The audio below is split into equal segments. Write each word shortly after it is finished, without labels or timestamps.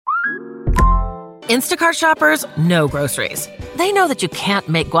Instacart shoppers know groceries. They know that you can't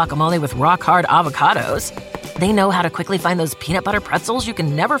make guacamole with rock-hard avocados. They know how to quickly find those peanut butter pretzels you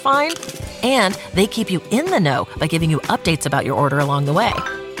can never find. And they keep you in the know by giving you updates about your order along the way.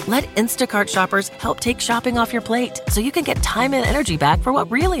 Let Instacart shoppers help take shopping off your plate so you can get time and energy back for what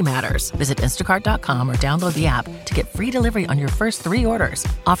really matters. Visit instacart.com or download the app to get free delivery on your first 3 orders.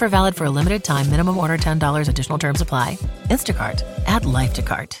 Offer valid for a limited time. Minimum order $10. Additional terms apply. Instacart. Add life to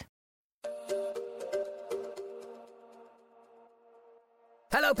cart.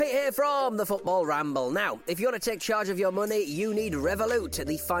 Hello, Pete here from the Football Ramble. Now, if you want to take charge of your money, you need Revolut,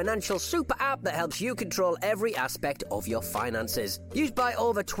 the financial super app that helps you control every aspect of your finances. Used by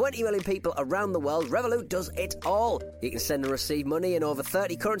over 20 million people around the world, Revolut does it all. You can send and receive money in over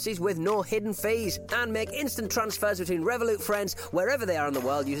 30 currencies with no hidden fees, and make instant transfers between Revolut friends wherever they are in the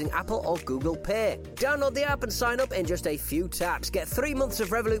world using Apple or Google Pay. Download the app and sign up in just a few taps. Get 3 months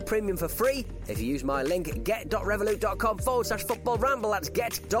of Revolut Premium for free if you use my link get.revolut.com/football ramble. That's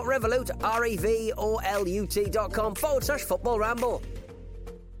get.revolut, revolut.com/football ramble.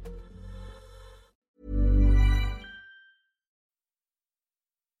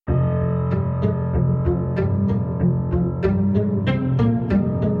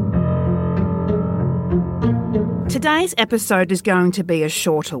 Today's episode is going to be a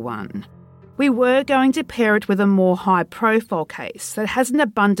shorter one. We were going to pair it with a more high-profile case that has an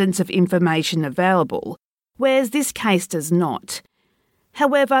abundance of information available, whereas this case does not.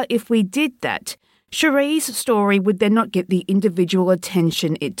 However, if we did that, Cherie's story would then not get the individual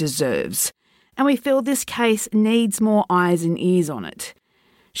attention it deserves, and we feel this case needs more eyes and ears on it.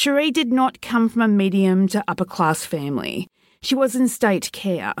 Cherie did not come from a medium to upper-class family. She was in state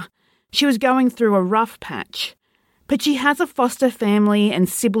care. She was going through a rough patch. But she has a foster family and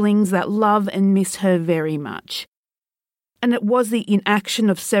siblings that love and miss her very much. And it was the inaction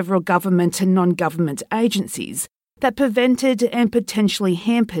of several government and non-government agencies that prevented and potentially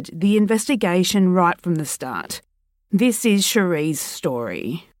hampered the investigation right from the start. This is Cherie's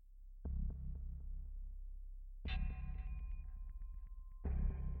story.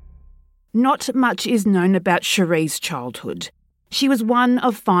 Not much is known about Cherie's childhood. She was one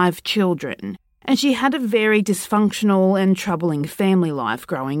of 5 children, and she had a very dysfunctional and troubling family life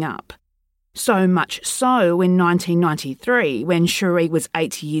growing up. So much so in 1993, when Cherie was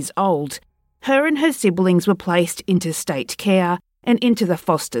 8 years old, her and her siblings were placed into state care and into the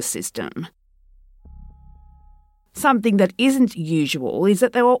foster system. Something that isn't usual is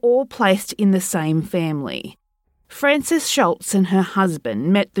that they were all placed in the same family. Frances Schultz and her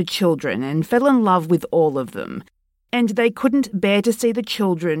husband met the children and fell in love with all of them, and they couldn't bear to see the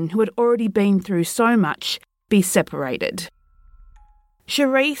children, who had already been through so much, be separated.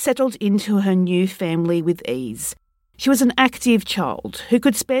 Cherie settled into her new family with ease. She was an active child who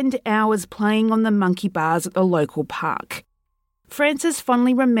could spend hours playing on the monkey bars at the local park. Frances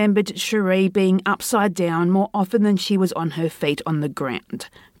fondly remembered Cherie being upside down more often than she was on her feet on the ground.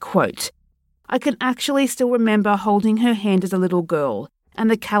 Quote, "I can actually still remember holding her hand as a little girl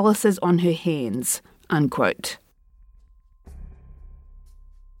and the calluses on her hands." Unquote.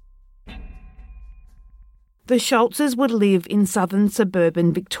 The Schultzes would live in southern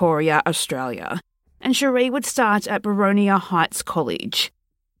suburban Victoria, Australia, and Cherie would start at Boronia Heights College.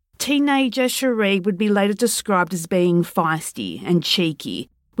 Teenager Cherie would be later described as being feisty and cheeky,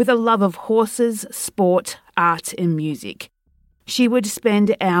 with a love of horses, sport, art and music. She would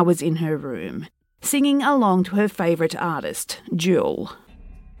spend hours in her room, singing along to her favourite artist, Jewel.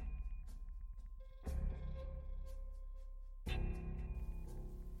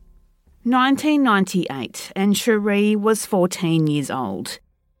 (1998) and Cherie was 14 years old.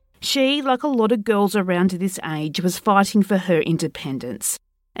 She, like a lot of girls around this age, was fighting for her independence,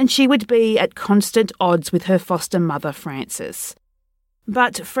 and she would be at constant odds with her foster mother, Frances.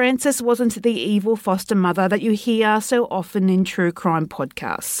 But Frances wasn't the evil foster mother that you hear so often in true crime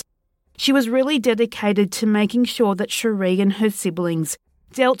podcasts. She was really dedicated to making sure that Cherie and her siblings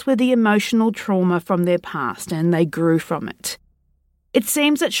dealt with the emotional trauma from their past and they grew from it. It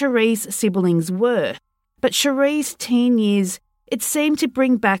seems that Cherie's siblings were, but Cherie's teen years, it seemed to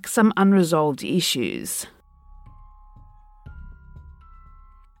bring back some unresolved issues.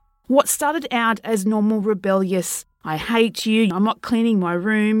 What started out as normal rebellious, "I hate you, I'm not cleaning my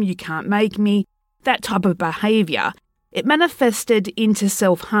room, you can't make me," that type of behaviour, it manifested into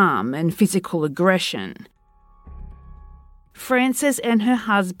self-harm and physical aggression. Frances and her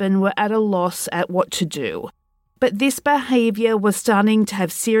husband were at a loss at what to do, but this behaviour was starting to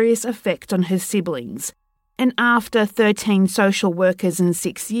have serious effect on her siblings, and after 13 social workers in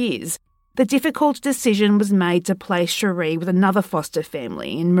 6 years, the difficult decision was made to place Cherie with another foster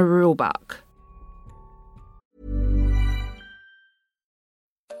family in Maroolbark.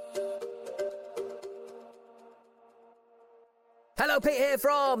 Pete here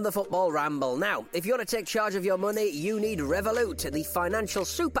from the Football Ramble. Now, if you want to take charge of your money, you need Revolut, the financial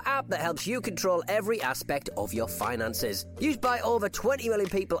super app that helps you control every aspect of your finances. Used by over 20 million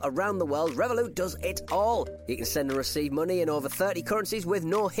people around the world, Revolut does it all. You can send and receive money in over 30 currencies with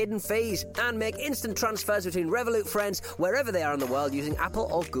no hidden fees, and make instant transfers between Revolut friends wherever they are in the world using Apple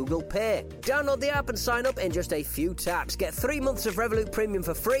or Google Pay. Download the app and sign up in just a few taps. Get 3 months of Revolut Premium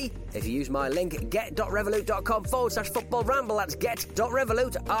for free if you use my link get.revolut.com/football ramble. That's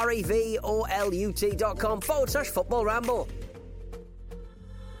get.revolut, revolut.com/football ramble.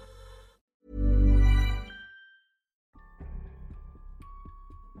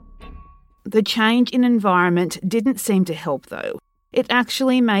 The change in environment didn't seem to help though. It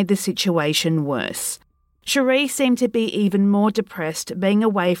actually made the situation worse. Cherie seemed to be even more depressed being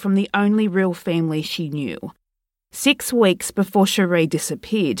away from the only real family she knew. 6 weeks before Cherie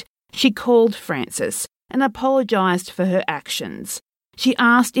disappeared, she called Frances and apologised for her actions. She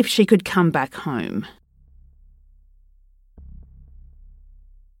asked if she could come back home.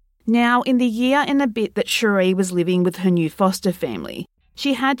 Now, in the year and a bit that Cherie was living with her new foster family,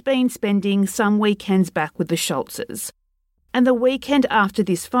 she had been spending some weekends back with the Schultzes. And the weekend after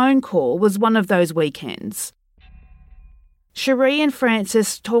this phone call was one of those weekends. Cherie and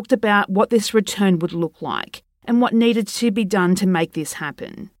Frances talked about what this return would look like and what needed to be done to make this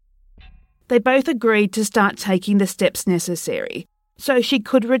happen. They both agreed to start taking the steps necessary so she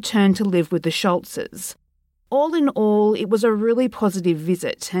could return to live with the Schultzes. All in all, it was a really positive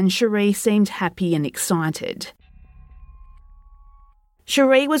visit and Cherie seemed happy and excited.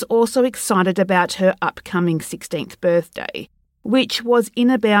 Cherie was also excited about her upcoming 16th birthday, which was in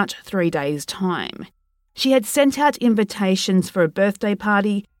about 3 days' time. She had sent out invitations for a birthday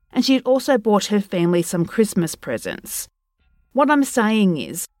party and she had also bought her family some Christmas presents. What I'm saying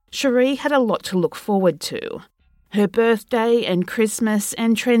is, Cherie had a lot to look forward to. Her birthday and Christmas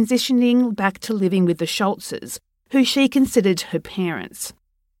and transitioning back to living with the Schultzes, who she considered her parents.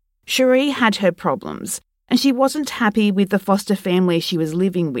 Cherie had her problems, and she wasn't happy with the foster family she was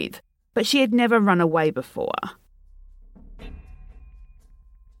living with, but she had never run away before.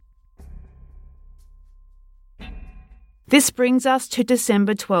 This brings us to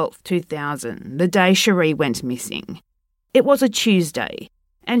December 12th, 2000, the day Cherie went missing. It was a Tuesday,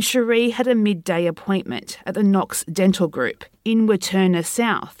 and Cherie had a midday appointment at the Knox Dental Group in Waturna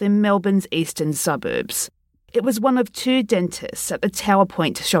South in Melbourne's eastern suburbs. It was one of 2 dentists at the Tower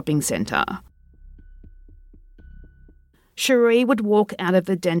Point shopping centre. Cherie would walk out of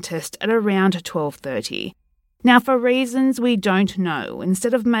the dentist at around 12:30. Now, for reasons we don't know,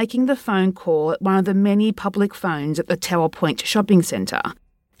 instead of making the phone call at one of the many public phones at the Tower Point shopping centre,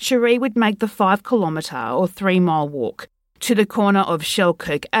 Cherie would make the 5-kilometre or 3-mile walk to the corner of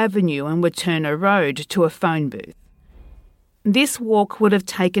Shellkirk Avenue and Waturna Road to a phone booth. This walk would have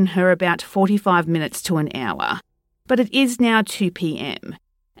taken her about 45 minutes to an hour, but it is now 2 p.m,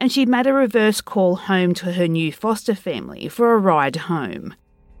 and she made a reverse call home to her new foster family for a ride home.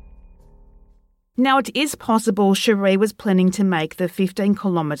 Now, it is possible Cherie was planning to make the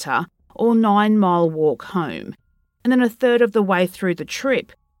 15-kilometre or 9-mile walk home, and then a third of the way through the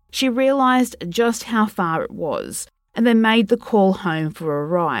trip, she realised just how far it was, and then made the call home for a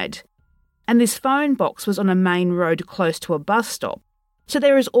ride. And this phone box was on a main road close to a bus stop, so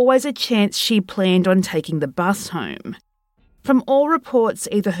there is always a chance she planned on taking the bus home. From all reports,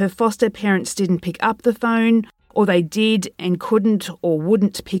 either her foster parents didn't pick up the phone, or they did and couldn't or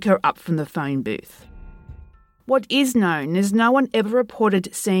wouldn't pick her up from the phone booth. What is known is no one ever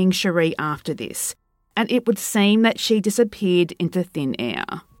reported seeing Cherie after this, and it would seem that she disappeared into thin air.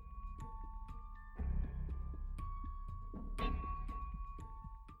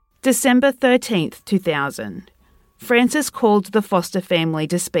 December 13th, 2000. Frances called the foster family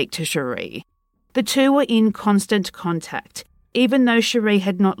to speak to Cherie. The two were in constant contact, even though Cherie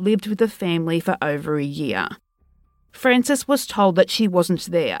had not lived with the family for over a year. Frances was told that she wasn't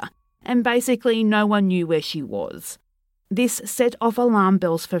there, and basically no one knew where she was. This set off alarm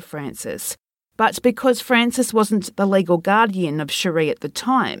bells for Frances, but because Frances wasn't the legal guardian of Cherie at the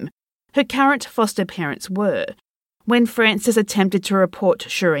time, her current foster parents were. When Frances attempted to report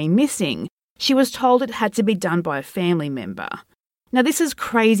Cherie missing, she was told it had to be done by a family member. Now, this is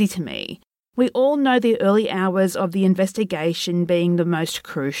crazy to me. We all know the early hours of the investigation being the most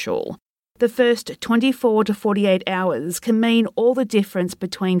crucial. The first 24 to 48 hours can mean all the difference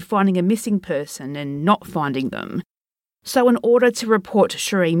between finding a missing person and not finding them. So in order to report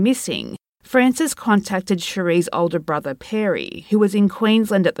Cherie missing, Frances contacted Cherie's older brother Perry, who was in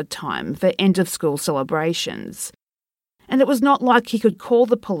Queensland at the time for end-of-school celebrations. And it was not like he could call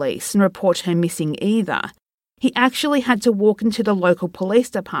the police and report her missing either. He actually had to walk into the local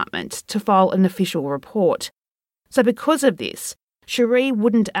police department to file an official report. So because of this, Cherie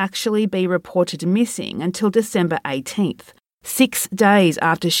wouldn't actually be reported missing until December 18th, 6 days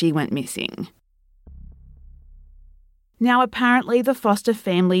after she went missing. Now, apparently the foster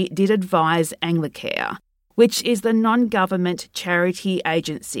family did advise Anglicare, which is the non-government charity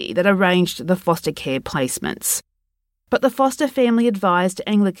agency that arranged the foster care placements. But the foster family advised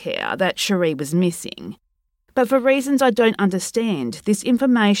Anglicare that Cherie was missing. But for reasons I don't understand, this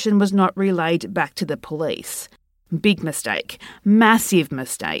information was not relayed back to the police. Big mistake. Massive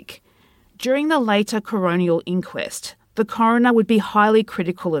mistake. During the later coronial inquest, the coroner would be highly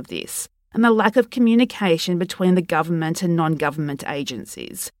critical of this and the lack of communication between the government and non-government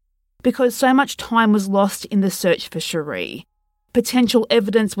agencies, because so much time was lost in the search for Cherie. Potential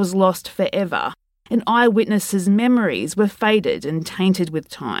evidence was lost forever, and eyewitnesses' memories were faded and tainted with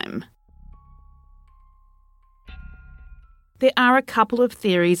time. There are a couple of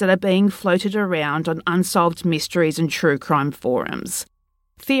theories that are being floated around on unsolved mysteries and true crime forums.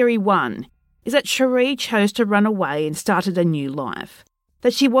 Theory 1 is that Cherie chose to run away and started a new life,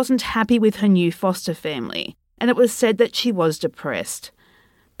 that she wasn't happy with her new foster family, and it was said that she was depressed.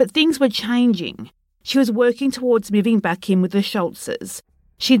 But things were changing. She was working towards moving back in with the Schultzes.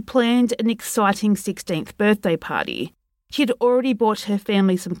 She'd planned an exciting 16th birthday party. She had already bought her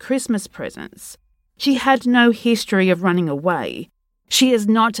family some Christmas presents. She had no history of running away. She has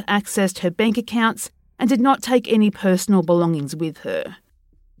not accessed her bank accounts and did not take any personal belongings with her.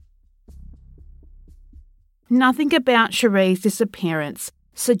 Nothing about Cherie's disappearance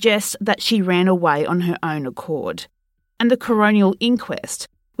suggests that she ran away on her own accord, and the coronial inquest,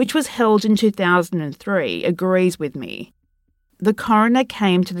 which was held in 2003, agrees with me. The coroner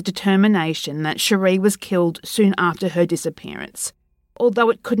came to the determination that Cherie was killed soon after her disappearance, although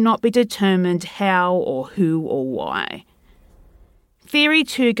it could not be determined how or who or why. Theory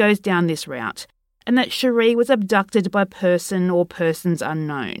 2 goes down this route, and that Cherie was abducted by person or persons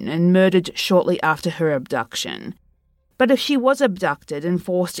unknown and murdered shortly after her abduction. But if she was abducted and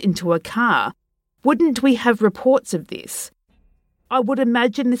forced into a car, wouldn't we have reports of this? I would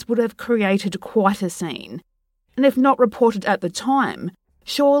imagine this would have created quite a scene. And if not reported at the time,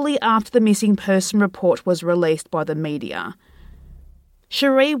 surely after the missing person report was released by the media.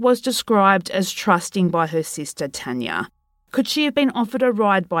 Cherie was described as trusting by her sister Tanya. Could she have been offered a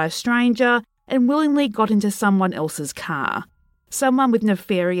ride by a stranger and willingly got into someone else's car? Someone with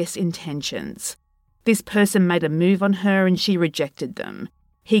nefarious intentions. This person made a move on her and she rejected them.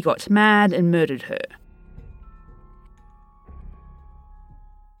 He got mad and murdered her.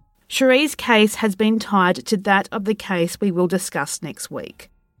 Cherie's case has been tied to that of the case we will discuss next week,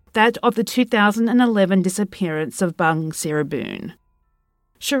 that of the 2011 disappearance of Bung Siraboon.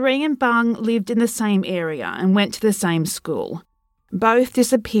 Cherie and Bung lived in the same area and went to the same school. Both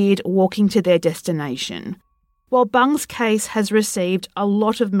disappeared walking to their destination. While Bung's case has received a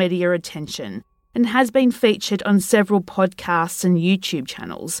lot of media attention and has been featured on several podcasts and YouTube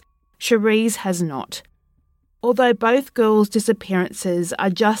channels, Cherie's has not. Although both girls' disappearances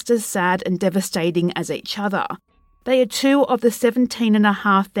are just as sad and devastating as each other, they are two of the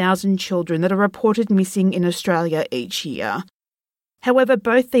 17,500 children that are reported missing in Australia each year. However,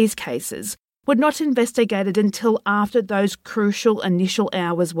 both these cases were not investigated until after those crucial initial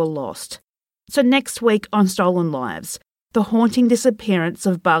hours were lost. So next week on Stolen Lives, the haunting disappearance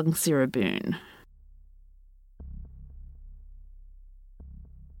of Bung Siraboon.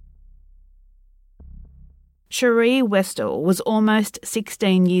 Cherie Westell was almost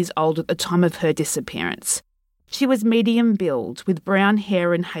 16 years old at the time of her disappearance. She was medium build, with brown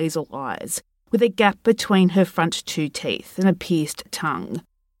hair and hazel eyes, with a gap between her front two teeth and a pierced tongue.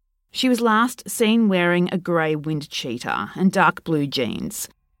 She was last seen wearing a grey wind cheater and dark blue jeans.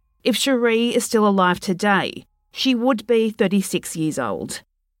 If Cherie is still alive today, she would be 36 years old.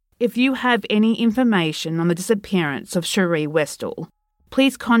 If you have any information on the disappearance of Cherie Westell,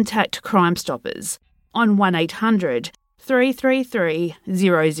 please contact Crime Stoppers on 1800 333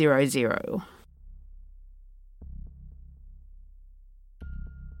 000.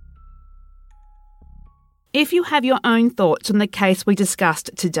 If you have your own thoughts on the case we discussed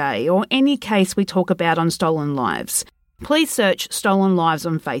today or any case we talk about on Stolen Lives, please search Stolen Lives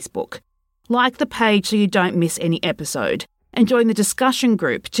on Facebook. Like the page so you don't miss any episode and join the discussion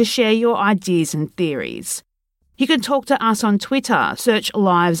group to share your ideas and theories. You can talk to us on Twitter, search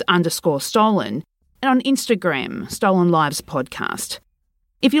lives_stolen, and on Instagram, Stolen Lives Podcast.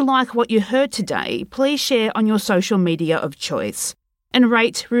 If you like what you heard today, please share on your social media of choice and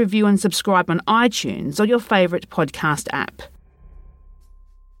rate, review and subscribe on iTunes or your favourite podcast app.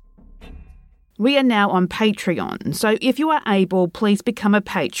 We are now on Patreon, so if you are able, please become a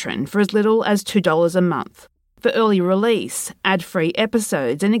patron for as little as $2 a month for early release, ad-free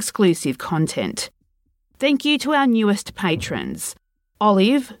episodes and exclusive content. Thank you to our newest patrons,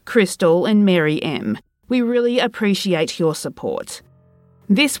 Olive, Crystal and Mary M. We really appreciate your support.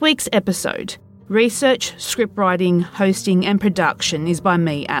 This week's episode, research, scriptwriting, hosting and production is by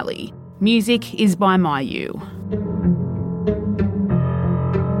me, Ali. Music is by Mayu.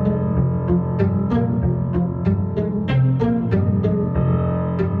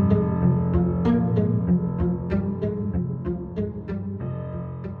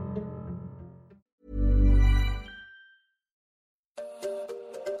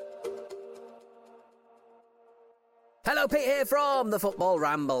 Hello, Pete here from the Football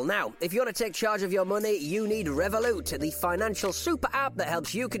Ramble. Now, if you want to take charge of your money, you need Revolut, the financial super app that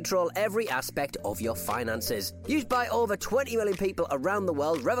helps you control every aspect of your finances. Used by over 20 million people around the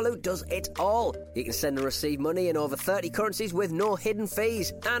world, Revolut does it all. You can send and receive money in over 30 currencies with no hidden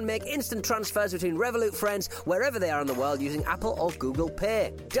fees and make instant transfers between Revolut friends wherever they are in the world using Apple or Google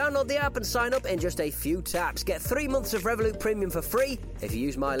Pay. Download the app and sign up in just a few taps. Get 3 months of Revolut Premium for free if you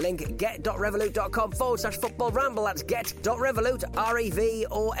use my link get.revolut.com/football-ramble. That's get.revolut,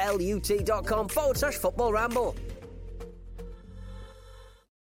 revolut.com/football-ramble.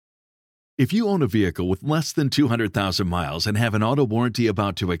 If you own a vehicle with less than 200,000 miles and have an auto warranty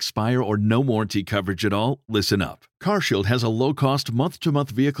about to expire or no warranty coverage at all, listen up. CarShield has a low-cost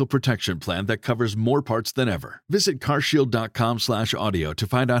month-to-month vehicle protection plan that covers more parts than ever. Visit carshield.com/audio to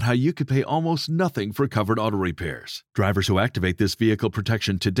find out how you could pay almost nothing for covered auto repairs. Drivers who activate this vehicle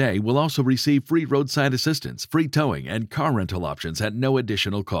protection today will also receive free roadside assistance, free towing, and car rental options at no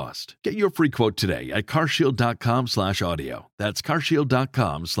additional cost. Get your free quote today at carshield.com/audio. That's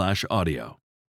carshield.com/audio.